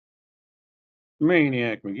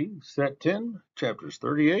Maniac Magee, Set 10, Chapters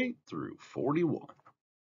 38 through 41.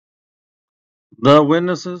 The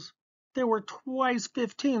witnesses, they were twice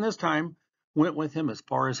 15 this time, went with him as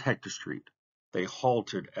far as Hector Street. They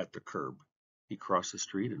halted at the curb. He crossed the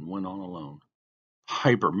street and went on alone.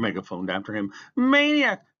 Hyper megaphoned after him.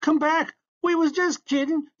 Maniac, come back! We was just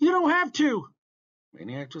kidding. You don't have to.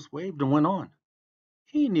 Maniac just waved and went on.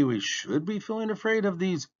 He knew he should be feeling afraid of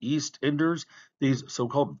these East Enders, these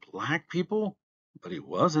so-called black people, but he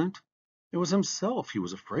wasn't. It was himself he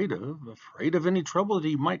was afraid of any trouble that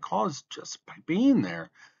he might cause just by being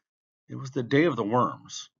there. It was the day of the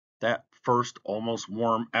worms, that first almost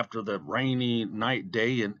warm after the rainy night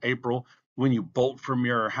day in April when you bolt from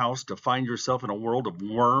your house to find yourself in a world of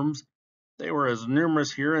worms. They were as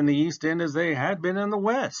numerous here in the East End as they had been in the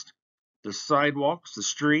West. The sidewalks, the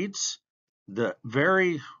streets, the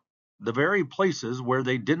very places where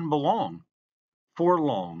they didn't belong.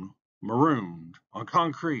 Forlorn, marooned on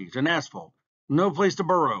concrete and asphalt, no place to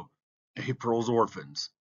burrow. April's orphans.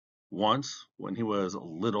 Once, when he was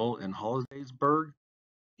little in Hollidaysburg,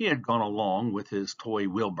 he had gone along with his toy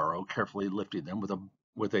wheelbarrow, carefully lifting them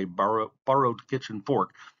with a borrowed kitchen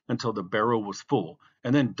fork until the barrow was full,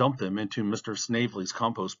 and then dumped them into Mr. Snavely's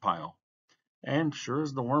compost pile. And sure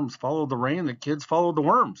as the worms followed the rain, the kids followed the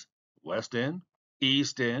worms. West End,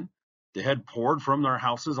 East End, they had poured from their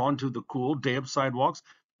houses onto the cool, damp sidewalks,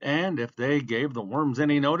 and if they gave the worms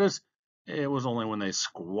any notice, it was only when they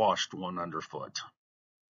squashed one underfoot.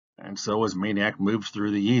 And so as Maniac moved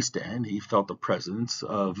through the East End, he felt the presence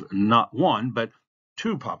of not one, but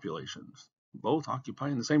two populations, both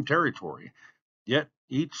occupying the same territory, yet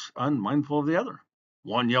each unmindful of the other.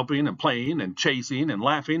 One yelping and playing and chasing and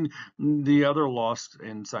laughing, the other lost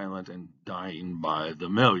and silent and dying by the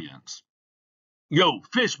millions. Yo,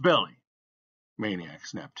 fish belly! Maniac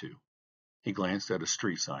snapped to. He glanced at a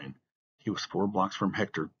street sign. He was 4 blocks from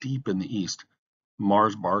Hector, deep in the east.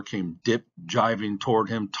 Mars Bar came jiving toward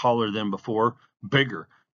him, taller than before, bigger,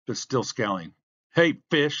 but still scowling. Hey,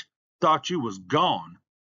 fish, thought you was gone.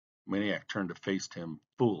 Maniac turned to face him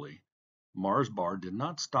fully. Mars Bar did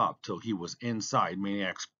not stop till he was inside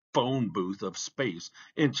Maniac's phone booth of space,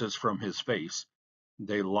 inches from his face.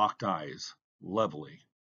 They locked eyes, levelly.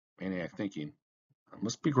 Maniac thinking, I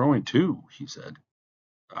must be growing too, he said.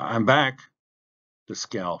 I'm back. The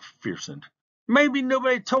scowl fiercened. Maybe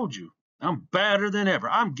nobody told you. I'm badder than ever.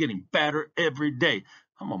 I'm getting badder every day.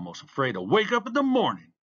 I'm almost afraid to wake up in the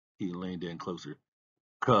morning. He leaned in closer.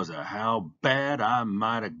 'Cause of how bad I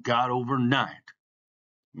might have got overnight.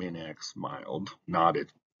 Maniac smiled,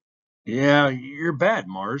 nodded. Yeah, you're bad,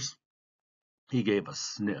 Mars. He gave a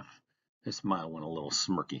sniff. His smile went a little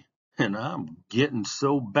smirky. And I'm getting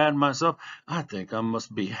so bad myself, I think I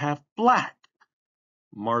must be half black.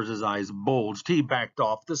 Mars's eyes bulged. He backed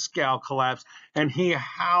off. The scowl collapsed, and he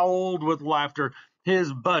howled with laughter.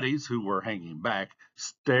 His buddies, who were hanging back,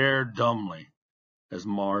 stared dumbly. As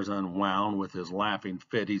Mars unwound with his laughing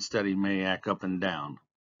fit, he studied Maniac up and down,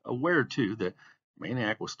 aware, too, that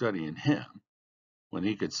Maniac was studying him. When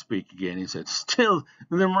he could speak again, he said, Still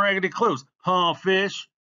in them raggedy clothes, huh, fish?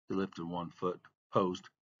 He lifted one foot, posed.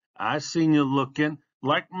 I seen you looking.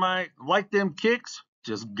 Like them kicks?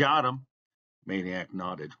 Just got 'em. Maniac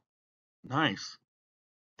nodded. Nice.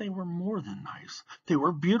 They were more than nice. They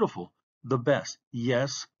were beautiful. The best,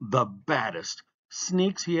 yes, the baddest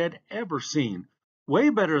sneaks he had ever seen.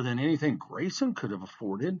 Way better than anything Grayson could have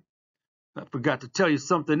afforded. I forgot to tell you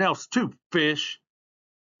something else, too, fish.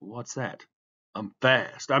 What's that? I'm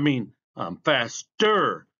fast. I'm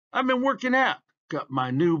faster. I've been working out. Got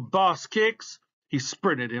my new boss kicks. He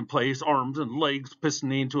sprinted in place, arms and legs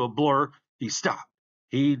pistoning into a blur. He stopped.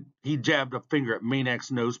 He jabbed a finger at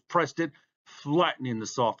Maniac's nose, pressed it, flattening the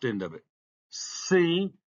soft end of it.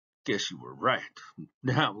 See? Guess you were right.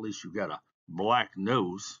 Now at least you got a black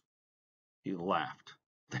nose. He laughed.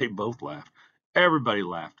 They both laughed. Everybody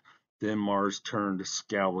laughed. Then Mars turned to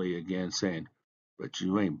Scowley again, saying, But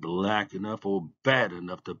you ain't black enough or bad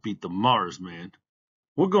enough to beat the Mars man.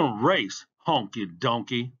 We're gonna race, honky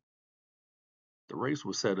donkey. The race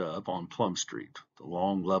was set up on Plum Street, the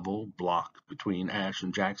long level block between Ash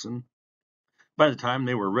and Jackson. By the time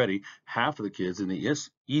they were ready, half of the kids in the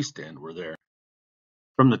East End were there.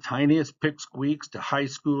 From the tiniest pipsqueaks to high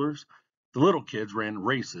schoolers, the little kids ran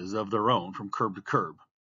races of their own from curb to curb.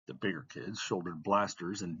 The bigger kids shouldered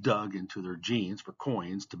blasters and dug into their jeans for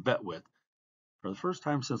coins to bet with. For the first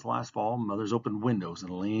time since last fall, mothers opened windows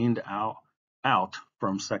and leaned out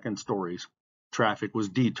from second stories. Traffic was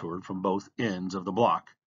detoured from both ends of the block.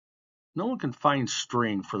 No one can find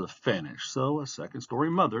string for the finish, so a second-story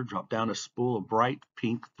mother dropped down a spool of bright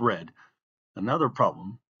pink thread. Another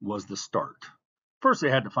problem was the start. First, they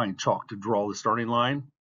had to find chalk to draw the starting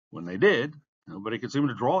line. When they did, nobody could seem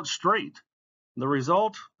to draw it straight. The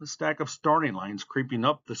result, a stack of starting lines creeping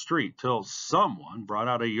up the street till someone brought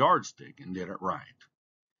out a yardstick and did it right.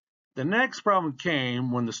 The next problem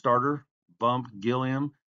came when the starter, Bump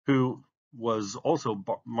Gilliam, who was also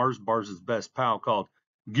Mars Bars' best pal, called,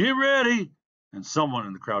 "Get ready!" And someone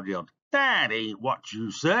in the crowd yelled, "That ain't what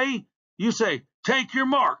you say. You say, take your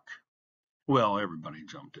mark." Well, everybody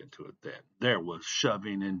jumped into it then. There was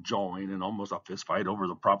shoving and jawing and almost a fist fight over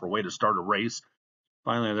the proper way to start a race.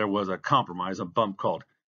 Finally, there was a compromise. A Bump called,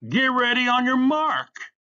 "Get ready on your mark."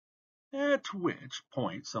 At which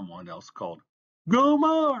point someone else called, "Go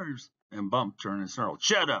Mars!" And Bump turned and snarled,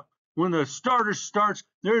 "Shut up. When the starter starts,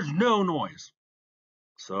 there's no noise."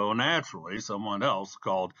 So naturally, someone else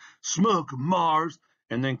called, "Smoke Mars,"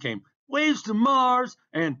 and then came, "Waves to Mars,"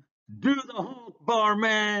 and "Do the honk,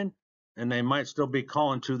 barman." And they might still be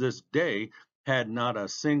calling to this day had not a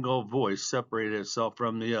single voice separated itself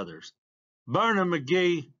from the others. "Burn him,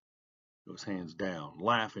 Magee!" Those hands down,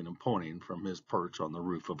 laughing and pointing from his perch on the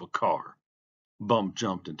roof of a car. Bump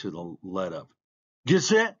jumped into the let-up. "Get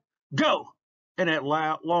set, go!" And at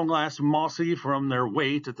long last, mossy from their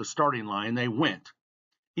weight at the starting line, they went.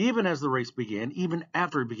 Even as the race began, even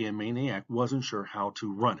after it began, Maniac wasn't sure how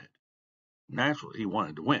to run it. Naturally, he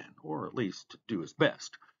wanted to win, or at least to do his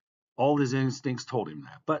best. All his instincts told him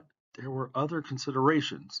that, but there were other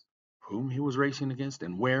considerations. Whom he was racing against,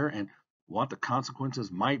 and where, and what the consequences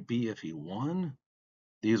might be if he won.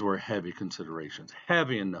 These were heavy considerations,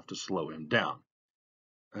 heavy enough to slow him down.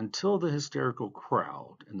 Until the hysterical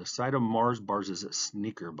crowd and the sight of Mars Bars'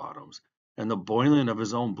 sneaker bottoms and the boiling of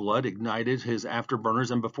his own blood ignited his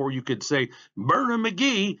afterburners, and before you could say, "Burn him,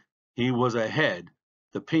 Magee," he was ahead,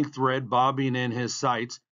 the pink thread bobbing in his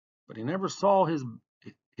sights, but he never saw his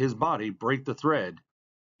body break the thread.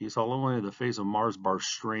 He saw only the face of Mars Bar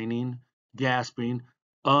straining, gasping,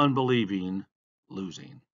 unbelieving,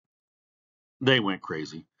 losing. They went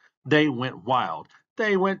crazy. They went wild.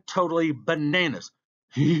 They went totally bananas.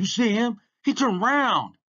 "You see him? He turned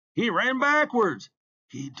round. He ran backwards.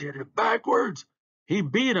 He did it backwards. He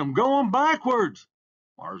beat him going backwards."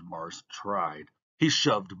 Mars Bars tried. He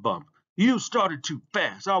shoved Bump. "You started too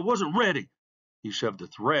fast. I wasn't ready." He shoved the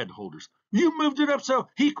thread holders. "You moved it up so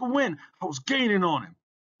he could win. I was gaining on him."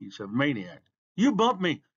 He shoved Maniac. "You bumped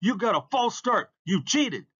me. You got a false start. You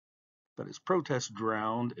cheated." But his protest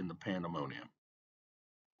drowned in the pandemonium.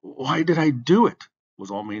 "Why did I do it?"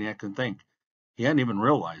 was all Maniac could think. He hadn't even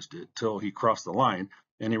realized it till he crossed the line,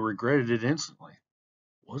 and he regretted it instantly.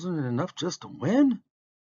 Wasn't it enough just to win?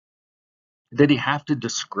 Did he have to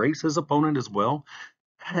disgrace his opponent as well?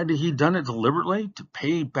 Had he done it deliberately to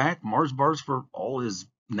pay back Mars Bars for all his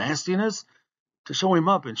nastiness? To show him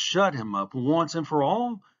up and shut him up once and for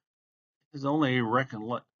all? His only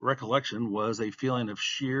recollection was a feeling of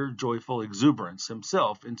sheer, joyful exuberance,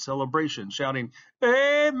 himself in celebration, shouting,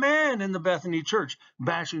 "Amen!" in the Bethany church,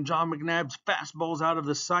 bashing John McNabb's fastballs out of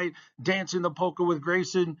the sight, dancing the polka with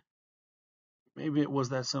Grayson. Maybe it was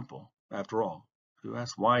that simple, after all. Who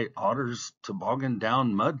asked why otters toboggan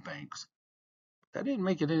down mud banks? That didn't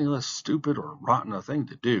make it any less stupid or rotten a thing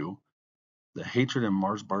to do. The hatred in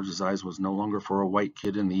Mars Bars' eyes was no longer for a white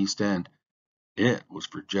kid in the East End. It was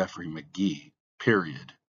for Jeffrey Magee,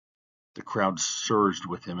 period. The crowd surged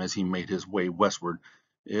with him as he made his way westward.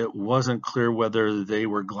 It wasn't clear whether they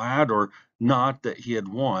were glad or not that he had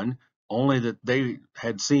won, only that they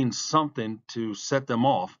had seen something to set them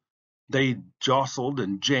off. They jostled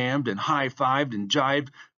and jammed and high-fived and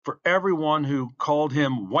jibed. For everyone who called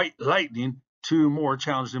him White Lightning, two more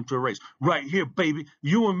challenged him to a race. "Right here, baby,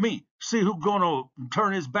 you and me. See who's gonna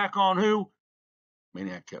turn his back on who?"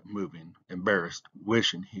 Maniac kept moving, embarrassed,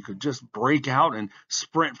 wishing he could just break out and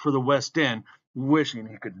sprint for the West End, wishing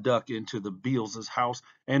he could duck into the Beals' house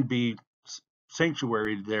and be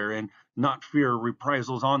sanctuaried there and not fear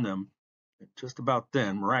reprisals on them. Just about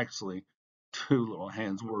then, miraculously, two little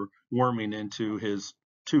hands were worming into his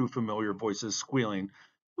two familiar voices, squealing,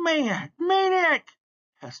 "Maniac! Maniac!"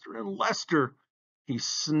 Hester and Lester. He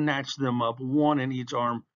snatched them up, one in each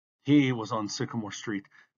arm. He was on Sycamore Street.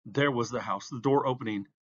 There was the house, the door opening.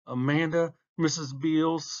 Amanda, Mrs.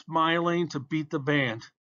 Beals, smiling to beat the band.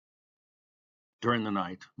 During the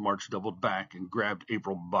night, March doubled back and grabbed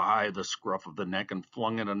April by the scruff of the neck and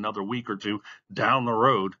flung it another week or two down the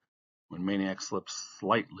road. When Maniac slipped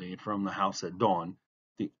slightly from the house at dawn,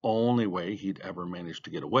 the only way he'd ever managed to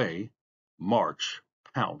get away, March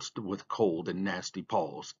pounced with cold and nasty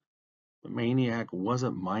paws. But Maniac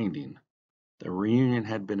wasn't minding. The reunion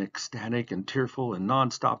had been ecstatic and tearful and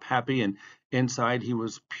nonstop happy, and inside he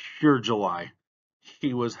was pure July.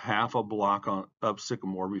 He was half a block up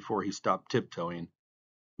Sycamore before he stopped tiptoeing.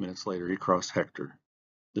 Minutes later, he crossed Hector.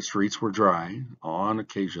 The streets were dry. On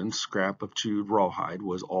occasion, scrap of chewed rawhide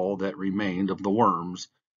was all that remained of the worms.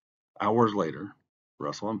 Hours later,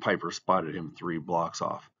 Russell and Piper spotted him 3 blocks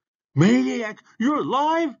off. "Maniac, you're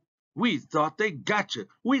alive? We thought they got you.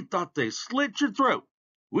 We thought they slit your throat.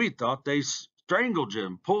 We thought they strangled you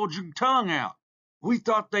and pulled your tongue out. We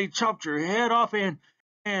thought they chopped your head off and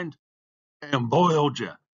and boiled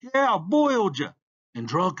you. Yeah, boiled you. And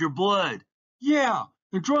drunk your blood. Yeah,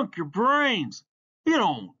 and drunk your brains. You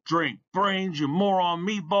don't drink brains, you moron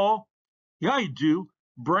meatball. Yeah, you do.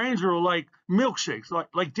 Brains are like milkshakes,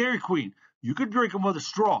 like Dairy Queen. You can drink them with a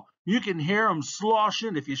straw. You can hear them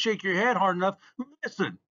sloshing if you shake your head hard enough.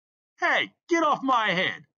 Listen. Hey, get off my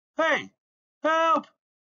head. Hey, help!"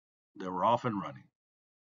 They were off and running.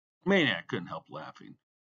 Maniac couldn't help laughing.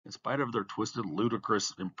 In spite of their twisted,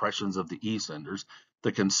 ludicrous impressions of the EastEnders,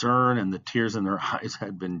 the concern and the tears in their eyes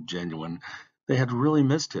had been genuine. They had really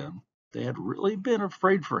missed him. They had really been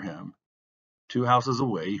afraid for him. 2 houses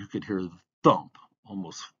away, you could hear the thump,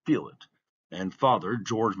 almost feel it. And Father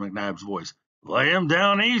George McNabb's voice, "Lay him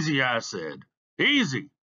down easy, I said. Easy,"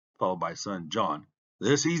 followed by son John.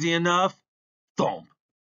 "This easy enough?" Thump,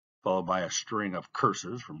 followed by a string of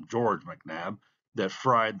curses from George McNabb that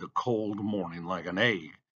fried the cold morning like an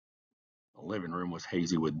egg. The living room was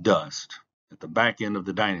hazy with dust. At the back end of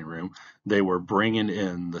the dining room, they were bringing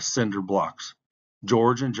in the cinder blocks.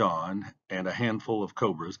 George and John and a handful of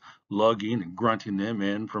cobras, lugging and grunting them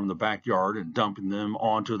in from the backyard and dumping them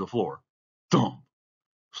onto the floor. Thump!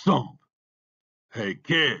 Thump! "Hey,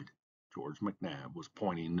 kid!" George McNabb was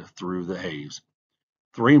pointing through the haze.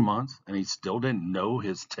 3 months, and he still didn't know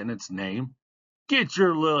his tenant's name? "Get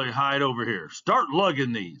your lily hide over here. Start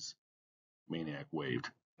lugging these." Maniac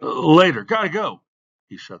waved. "Later, gotta go."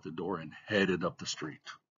 He shut the door and headed up the street.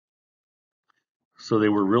 So they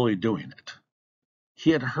were really doing it. He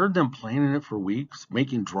had heard them planning it for weeks,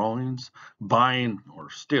 making drawings, buying or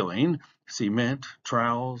stealing cement,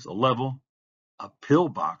 trowels, a level, a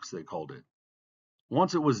pillbox, they called it.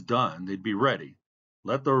 Once it was done, they'd be ready.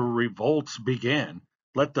 Let the revolts begin.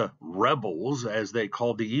 Let the rebels, as they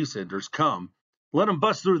called the EastEnders, come. Let 'em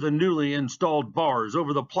bust through the newly installed bars,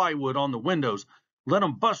 over the plywood on the windows. Let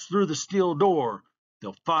 'em bust through the steel door.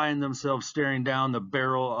 They'll find themselves staring down the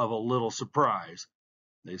barrel of a little surprise.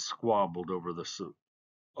 They squabbled over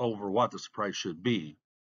what the surprise should be.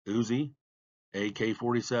 Uzi?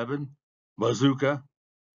 AK-47? Bazooka?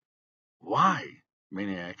 "Why?"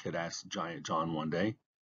 Maniac had asked Giant John one day.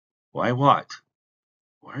 "Why what?"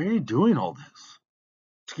 "Why are you doing all this?"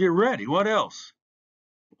 "To get ready. What else?"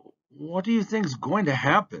 "What do you think's going to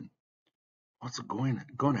happen?" "What's going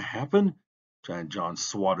to happen?" Giant John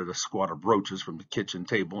swatted a squad of roaches from the kitchen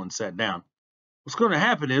table and sat down. "What's going to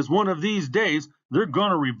happen is, one of these days, they're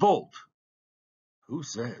going to revolt." "Who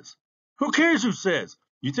says?" "Who cares who says?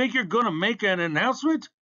 You think you're going to make an announcement?"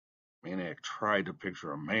 Maniac tried to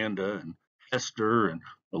picture Amanda and Hester and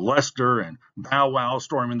Lester and Bow Wow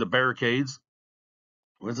storming the barricades.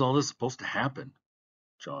 "When's all this supposed to happen?"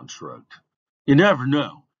 John shrugged. "You never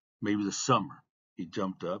know. Maybe this summer." He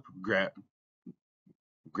jumped up, grabbed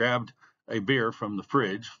a beer from the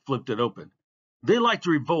fridge, flipped it open. "They like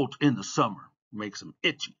to revolt in the summer. Makes them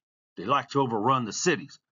itchy. They like to overrun the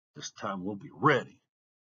cities. This time we'll be ready."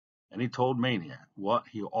 And he told Maniac what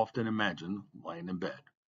he often imagined lying in bed.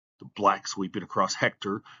 The black sweeping across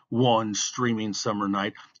Hector one streaming summer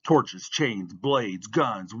night, torches, chains, blades,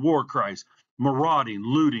 guns, war cries, marauding,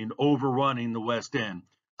 looting, overrunning the West End,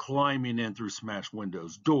 climbing in through smashed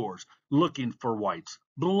windows, doors, looking for whites,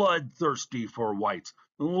 bloodthirsty for whites,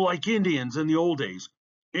 like Indians in the old days,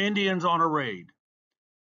 Indians on a raid.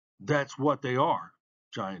 "That's what they are."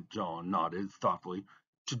 Giant John nodded thoughtfully.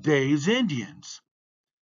 "Today's Indians."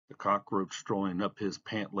 The cockroach strolling up his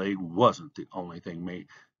pant leg wasn't the only thing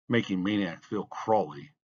making Maniac feel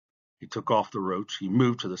crawly. He took off the roach. He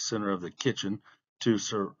moved to the center of the kitchen to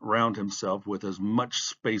surround himself with as much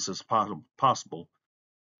space as possible.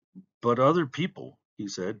 "But other people," he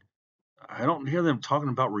said. "I don't hear them talking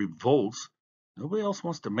about revolts. Nobody else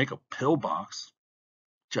wants to make a pillbox."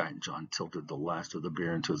 Giant John tilted the last of the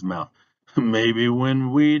beer into his mouth. "Maybe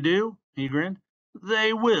when we do," he grinned,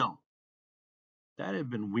 "they will." That had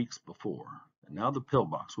been weeks before, and now the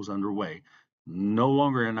pillbox was underway, no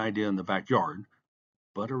longer an idea in the backyard,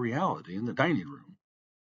 but a reality in the dining room.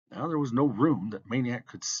 Now there was no room that Maniac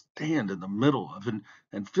could stand in the middle of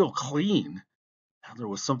and feel clean. Now there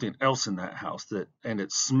was something else in that house and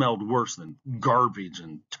it smelled worse than garbage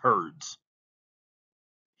and turds.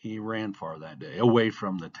 He ran far that day, away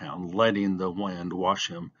from the town, letting the wind wash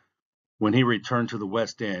him When he returned to the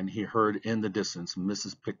West End, he heard in the distance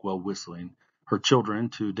Mrs. Pickwell whistling her children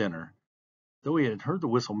to dinner. Though he had heard the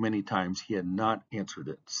whistle many times, he had not answered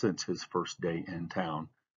it since his first day in town.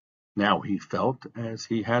 Now he felt, as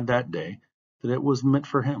he had that day, that it was meant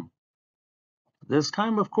for him. This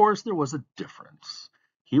time, of course, there was a difference.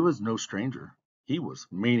 He was no stranger. He was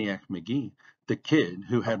Maniac Magee, the kid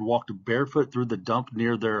who had walked barefoot through the dump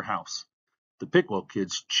near their house. The Pickwell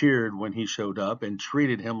kids cheered when he showed up and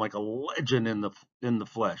treated him like a legend in the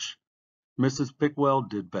flesh. Mrs. Pickwell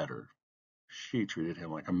did better. She treated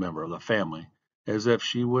him like a member of the family, as if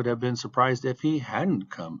she would have been surprised if he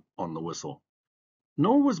hadn't come on the whistle.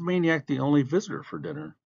 Nor was Maniac the only visitor for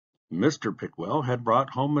dinner. Mr. Pickwell had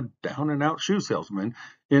brought home a down-and-out shoe salesman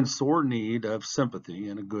in sore need of sympathy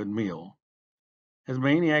and a good meal. As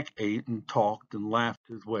Maniac ate and talked and laughed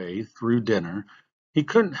his way through dinner, he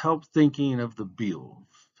couldn't help thinking of the Beals,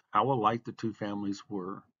 how alike the two families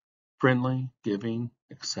were. Friendly, giving,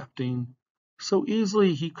 accepting. So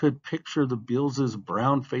easily he could picture the Bealses'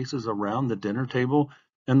 brown faces around the dinner table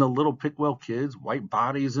and the little Pickwell kids' white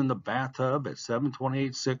bodies in the bathtub at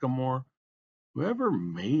 728 Sycamore. Whoever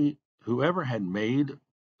had made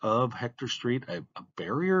of Hector Street a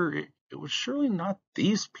barrier, it was surely not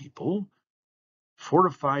these people.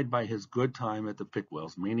 Fortified by his good time at the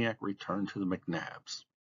Pickwells, Maniac returned to the McNabbs.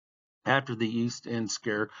 After the East End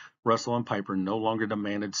scare, Russell and Piper no longer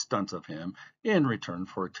demanded stunts of him in return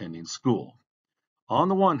for attending school. On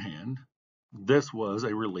the one hand, this was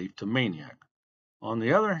a relief to Maniac. On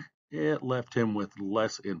the other, it left him with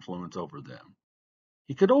less influence over them.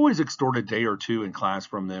 He could always extort a day or two in class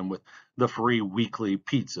from them with the free weekly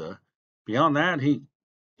pizza. Beyond that,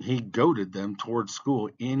 he goaded them towards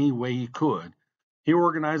school any way he could. He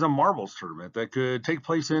organized a marbles tournament that could take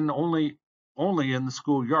place only in the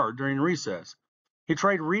schoolyard during recess. He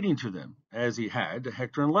tried reading to them, as he had to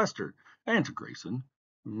Hector and Lester, and to Grayson,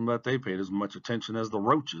 but they paid as much attention as the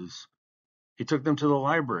roaches. He took them to the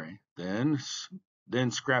library, then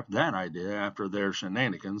scrapped that idea after their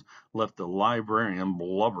shenanigans left the librarian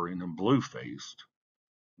blubbering and blue-faced.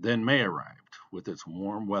 Then May arrived, with its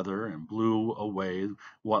warm weather, and blew away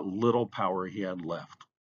what little power he had left.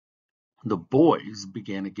 The boys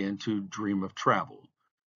began again to dream of travel.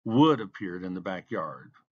 Wood appeared in the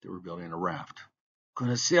backyard. They were building a raft.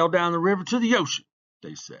 "Gonna sail down the river to the ocean,"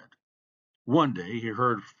 they said. One day he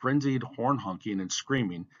heard frenzied horn honking and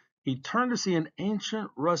screaming. He turned to see an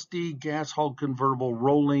ancient, rusty gas-hauled convertible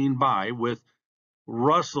rolling by with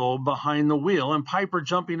Russell behind the wheel and Piper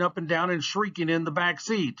jumping up and down and shrieking in the back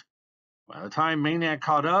seat. By the time Maniac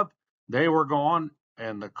caught up, they were gone,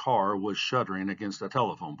 and the car was shuddering against a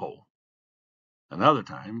telephone pole. Another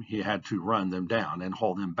time, he had to run them down and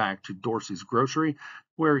haul them back to Dorsey's grocery,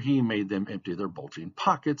 where he made them empty their bulging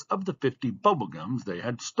pockets of the 50 bubblegums they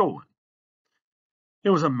had stolen. It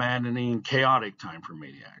was a maddening, chaotic time for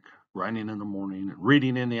Maniac. Writing in the morning and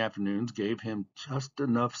reading in the afternoons gave him just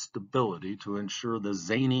enough stability to ensure the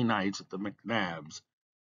zany nights at the McNabbs.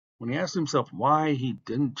 When he asked himself why he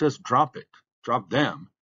didn't just drop them,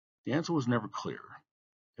 the answer was never clear.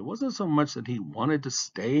 It wasn't so much that he wanted to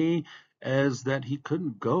stay as that he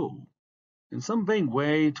couldn't go. In some vague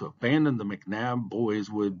way, to abandon the McNabb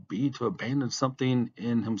boys would be to abandon something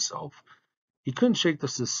in himself. He couldn't shake the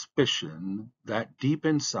suspicion that deep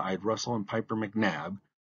inside Russell and Piper McNabb,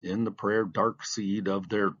 in the prayer dark seed of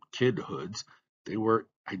their kidhoods, they were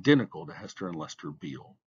identical to Hester and Lester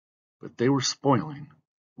Beale. But they were spoiling,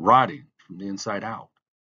 rotting from the inside out,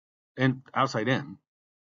 and outside in,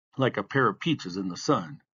 like a pair of peaches in the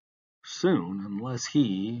sun. Soon,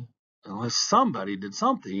 unless somebody did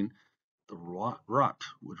something, the rot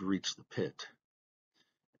would reach the pit.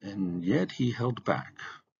 And yet he held back.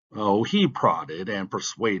 Oh, he prodded and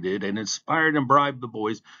persuaded and inspired and bribed the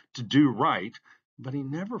boys to do right, but he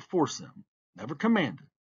never forced them, never commanded,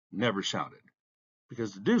 never shouted,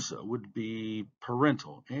 because to do so would be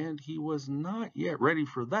parental, and he was not yet ready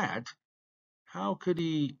for that. How could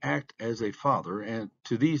he act as a father and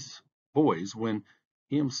to these boys when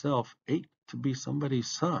he himself ached to be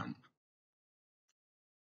somebody's son?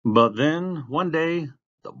 But then, one day,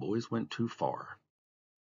 the boys went too far.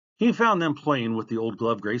 He found them playing with the old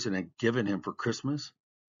glove Grayson had given him for Christmas.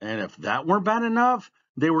 And if that weren't bad enough,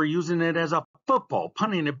 they were using it as a football,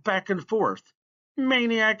 punting it back and forth.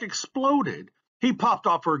 Maniac exploded. He popped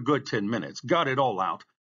off for a good 10 minutes, got it all out.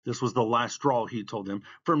 This was the last straw, he told them.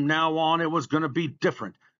 From now on, it was going to be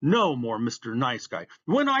different. No more Mr. Nice Guy.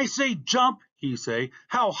 When I say jump, he say,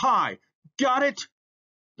 how high? Got it?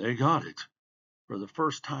 They got it. For the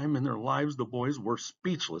first time in their lives, the boys were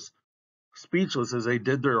speechless. Speechless as they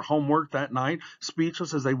did their homework that night,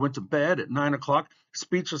 speechless as they went to bed at 9 o'clock,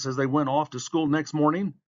 speechless as they went off to school next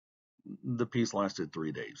morning. The peace lasted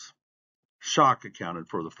 3 days. Shock accounted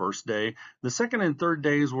for the first day. The second and third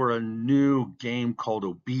days were a new game called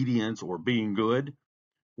obedience or being good.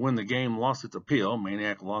 When the game lost its appeal,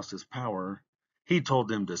 Maniac lost his power. He told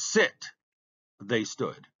them to sit. They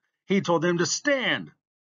stood. He told them to stand.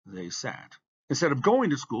 They sat. Instead of going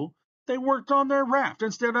to school, they worked on their raft.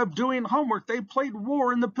 Instead of doing homework, they played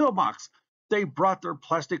war in the pillbox. They brought their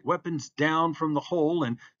plastic weapons down from the hole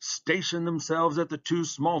and stationed themselves at the two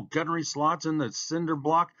small gunnery slots in the cinder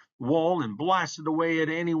block wall and blasted away at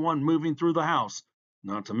anyone moving through the house,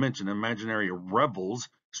 not to mention imaginary rebels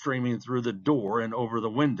streaming through the door and over the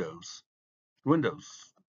windowsills.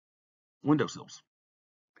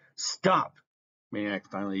 Stop!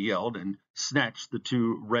 Maniac finally yelled and snatched the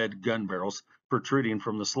two red gun barrels protruding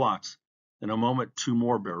from the slots. In a moment, two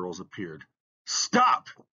more barrels appeared. Stop!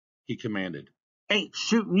 He commanded. Ain't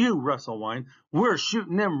shooting you, Russell whined. We're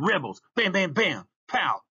shooting them rebels. Bam, bam, bam.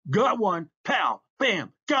 Pow! Got one. Pow!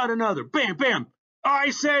 Bam! Got another. Bam, bam!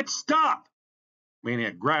 I said stop!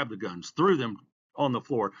 Maniac grabbed the guns, threw them on the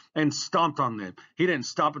floor, and stomped on them. He didn't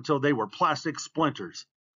stop until they were plastic splinters.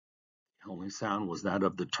 The only sound was that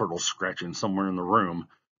of the turtle scratching somewhere in the room.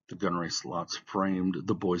 The gunnery slots framed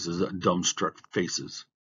the boys' dumbstruck faces.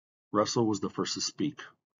 Russell was the first to speak.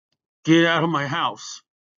 Get out of my house.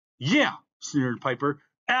 Yeah, sneered Piper.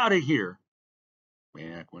 Out of here.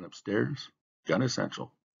 Maniac went upstairs, got his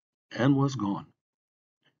satchel, and was gone.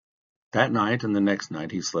 That night and the next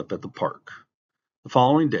night he slept at the park. The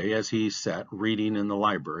following day, as he sat reading in the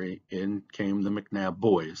library, in came the McNabb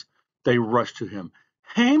boys. They rushed to him.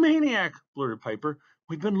 Hey, Maniac, blurted Piper.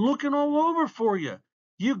 We've been looking all over for you.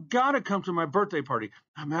 You gotta come to my birthday party.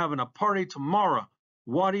 I'm having a party tomorrow.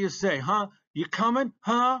 What do you say, huh? You coming,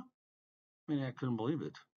 huh? Maniac couldn't believe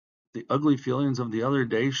it. The ugly feelings of the other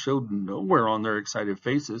day showed nowhere on their excited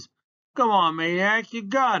faces. Come on, Maniac, you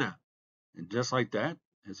gotta. And just like that,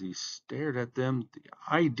 as he stared at them, the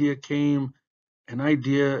idea came. An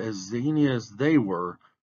idea as zany as they were,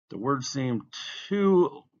 the words seemed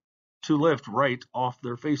to lift right off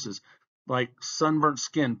their faces, like sunburnt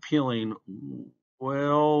skin peeling.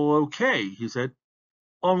 Well, okay, he said,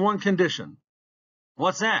 on one condition.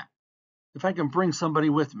 What's that? If I can bring somebody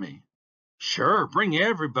with me. Sure, bring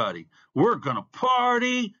everybody. We're gonna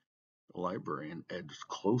party. The librarian edged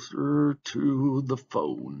closer to the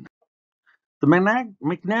phone. The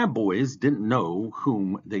McNabb boys didn't know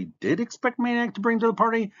whom they did expect Maniac to bring to the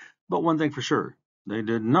party, but one thing for sure, they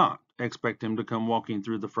did not expect him to come walking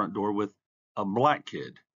through the front door with a black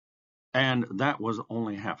kid. And that was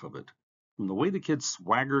only half of it. From the way the kid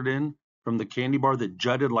swaggered in, from the candy bar that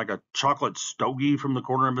jutted like a chocolate stogie from the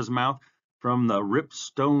corner of his mouth, from the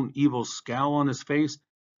ripstone evil scowl on his face,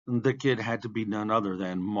 the kid had to be none other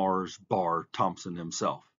than Mars Bar Thompson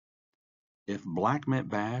himself. If black meant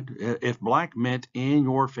bad, if black meant in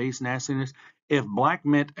your face nastiness, if black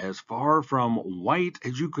meant as far from white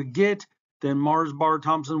as you could get, then Mars Bar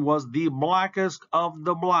Thompson was the blackest of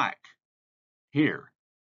the black. Here,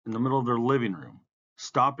 in the middle of their living room,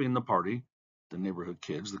 stopping the party, the neighborhood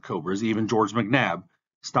kids, the Cobras, even George McNabb,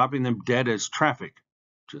 stopping them dead as traffic.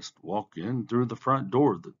 Just walk in through the front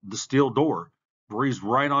door, the steel door, breeze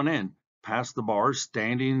right on in, past the bars,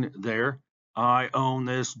 standing there. I own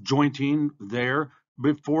this jointing there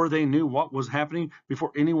before they knew what was happening,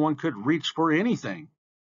 before anyone could reach for anything,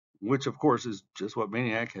 which of course is just what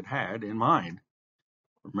Maniac had in mind.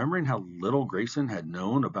 Remembering how little Grayson had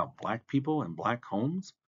known about black people and black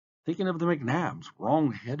homes, thinking of the McNabbs'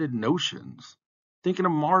 wrong-headed notions, thinking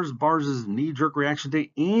of Mars Bars' knee-jerk reaction to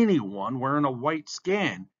anyone wearing a white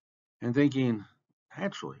skin, and thinking,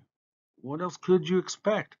 naturally, what else could you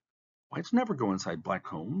expect? Whites never go inside black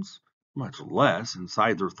homes, much less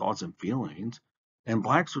inside their thoughts and feelings, and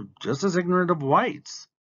blacks are just as ignorant of whites.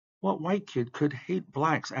 What white kid could hate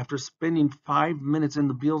blacks after spending 5 minutes in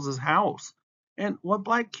the Beals' house? And what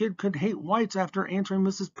black kid could hate whites after answering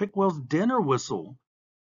Mrs. Pickwell's dinner whistle?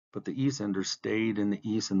 But the East Enders stayed in the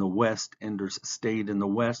East, and the West Enders stayed in the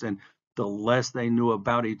West, and the less they knew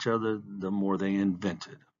about each other, the more they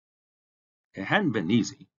invented. It hadn't been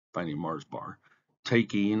easy finding Mars Bar,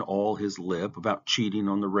 taking all his lip about cheating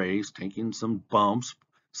on the race, taking some bumps,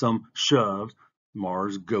 some shoves,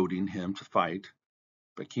 Mars goading him to fight,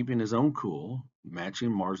 but keeping his own cool,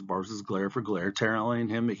 matching Mars Bar's glare for glare, telling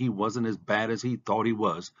him that he wasn't as bad as he thought he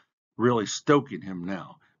was, really stoking him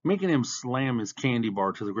now, making him slam his candy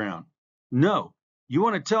bar to the ground. No, you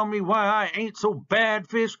want to tell me why I ain't so bad,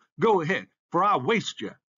 fish? Go ahead, for I'll waste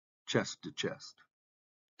you, chest to chest.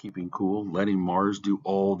 keeping cool, letting Mars do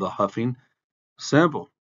all the huffing. Simple.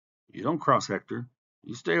 You don't cross Hector.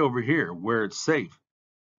 You stay over here where it's safe.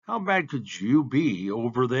 How bad could you be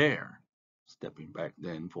over there? Stepping back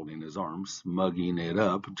then, folding his arms, smugging it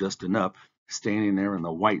up just enough, standing there in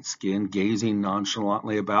the white skin, gazing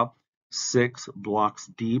nonchalantly about, 6 blocks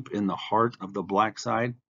deep in the heart of the black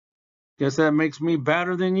side. Guess that makes me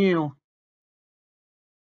badder than you.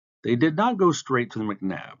 They did not go straight to the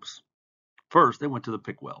McNabbs. First, they went to the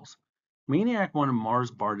Pickwells. Maniac wanted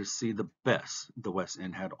Mars Bar to see the best the West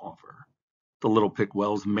End had to offer. The little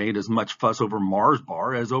Pickwells made as much fuss over Mars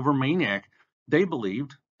Bar as over Maniac. They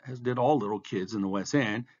believed, as did all little kids in the West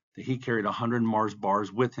End, that he carried 100 Mars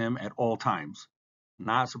Bars with him at all times.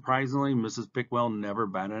 Not surprisingly, Mrs. Pickwell never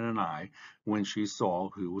batted an eye when she saw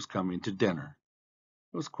who was coming to dinner.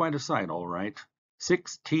 It was quite a sight, all right.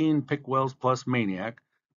 16 Pickwells plus Maniac,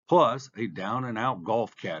 plus a down-and-out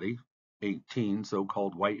golf caddy, 18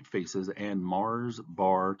 so-called white faces, and Mars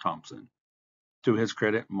Bar Thompson. To his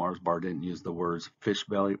credit, Mars Bar didn't use the words fish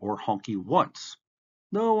belly or honky once,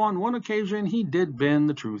 though on one occasion he did bend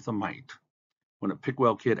the truth a mite. When a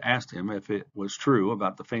Pickwell kid asked him if it was true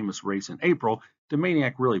about the famous race in April, the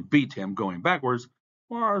Maniac really beat him going backwards,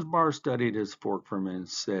 Mars Bar studied his fork for a minute and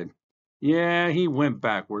said, "Yeah, he went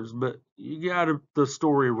backwards, but you got the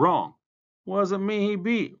story wrong. Wasn't me he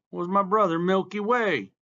beat, was my brother Milky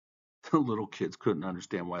Way." The little kids couldn't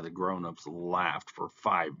understand why the grown-ups laughed for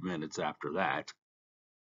 5 minutes after that.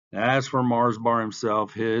 As for Mars Bar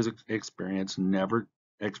himself, his expression never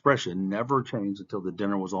changed until the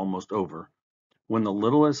dinner was almost over, when the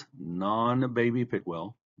littlest non-baby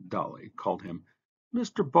Pickwell, Dolly, called him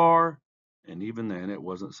Mr. Barr, and even then it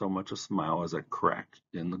wasn't so much a smile as a crack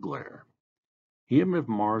in the glare. Even if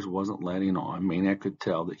Mars wasn't letting on, Maniac could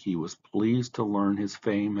tell that he was pleased to learn his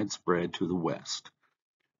fame had spread to the west.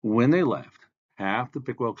 When they left, half the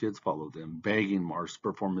Pickwell kids followed them, begging Mars to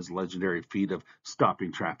perform his legendary feat of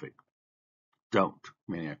stopping traffic. Don't,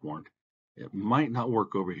 Maniac warned. It might not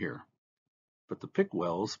work over here. But the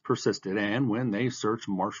Pickwells persisted, and when they searched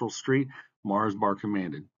Marshall Street, Mars Bar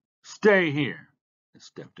commanded, "Stay here," and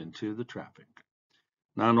stepped into the traffic.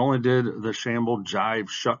 Not only did the shamble jive,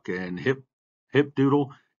 shuck, and hip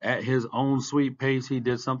doodle at his own sweet pace, he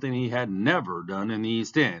did something he had never done in the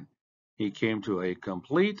East End. He came to a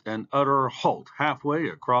complete and utter halt halfway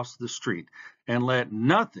across the street, and let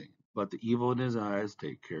nothing but the evil in his eyes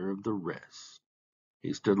take care of the rest.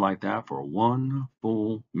 He stood like that for 1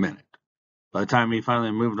 full minute. By the time he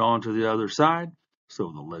finally moved on to the other side,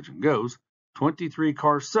 so the legend goes, 23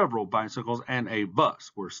 cars, several bicycles, and a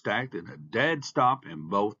bus were stacked in a dead stop in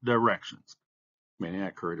both directions.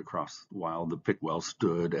 Maniac hurried across while the Pickwells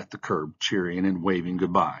stood at the curb cheering and waving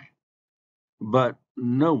goodbye. But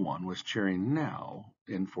no one was cheering now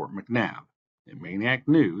in Fort McNabb, and Maniac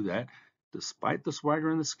knew that, despite the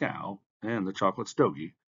swagger and the scowl and the chocolate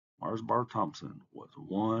stogie, Mars Bar Thompson was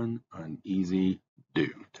one uneasy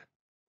dude.